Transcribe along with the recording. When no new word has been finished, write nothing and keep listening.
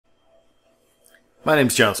My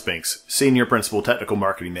name's John Spinks, Senior Principal Technical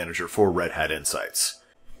Marketing Manager for Red Hat Insights.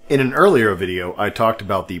 In an earlier video, I talked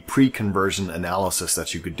about the pre-conversion analysis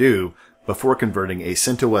that you could do before converting a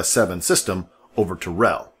CentOS 7 system over to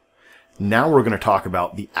RHEL. Now we're going to talk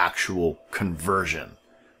about the actual conversion.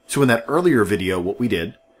 So in that earlier video, what we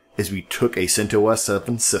did is we took a CentOS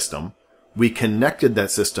 7 system, we connected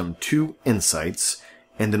that system to Insights,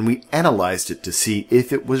 and then we analyzed it to see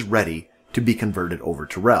if it was ready to be converted over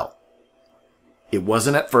to RHEL. It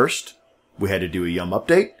wasn't at first. We had to do a yum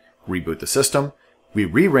update, reboot the system, we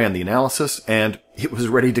reran the analysis, and it was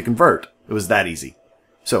ready to convert. It was that easy.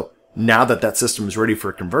 So now that that system is ready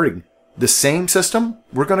for converting, the same system,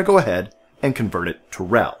 we're going to go ahead and convert it to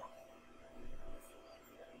RHEL.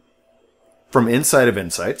 From inside of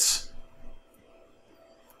Insights,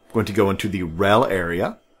 I'm going to go into the RHEL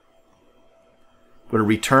area. I'm going to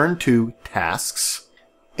return to Tasks,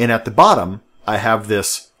 and at the bottom, I have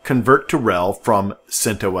this Convert to RHEL from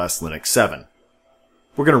CentOS Linux 7.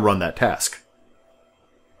 We're going to run that task.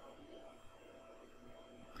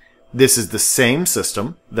 This is the same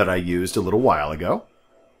system that I used a little while ago.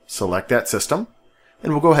 Select that system,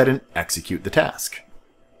 and we'll go ahead and execute the task.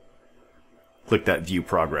 Click that View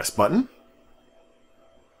Progress button.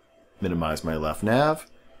 Minimize my left nav.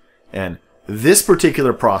 And this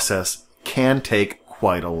particular process can take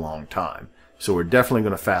quite a long time. So we're definitely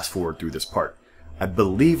going to fast forward through this part. I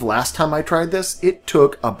believe last time I tried this, it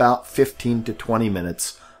took about 15 to 20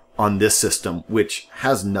 minutes on this system, which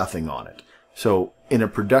has nothing on it. So in a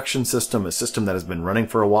production system, a system that has been running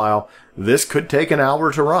for a while, this could take an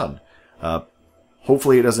hour to run.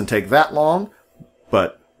 Hopefully it doesn't take that long,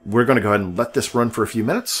 but we're going to go ahead and let this run for a few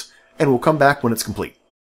minutes, and we'll come back when it's complete.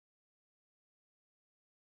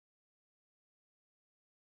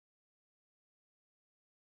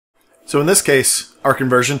 So in this case, our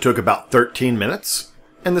conversion took about 13 minutes,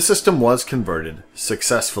 and the system was converted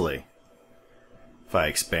successfully. If I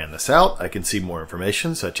expand this out, I can see more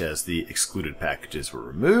information, such as the excluded packages were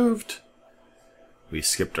removed. We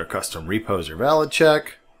skipped our custom repos or valid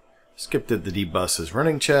check, skipped the dbus as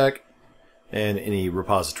running check, and any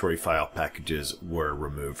repository file packages were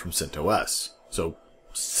removed from CentOS. So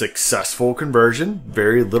successful conversion,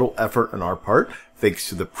 very little effort on our part, thanks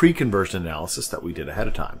to the pre-conversion analysis that we did ahead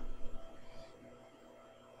of time.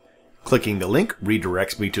 Clicking the link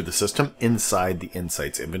redirects me to the system inside the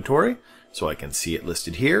Insights inventory, so I can see it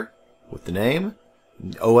listed here with the name,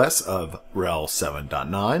 OS of RHEL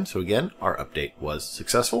 7.9. So again, our update was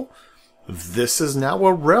successful. This is now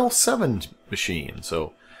a RHEL 7 machine,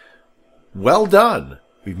 so well done.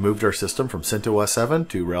 We've moved our system from CentOS 7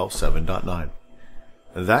 to RHEL 7.9.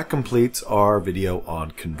 That completes our video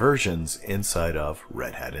on conversions inside of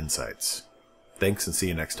Red Hat Insights. Thanks, and see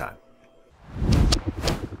you next time.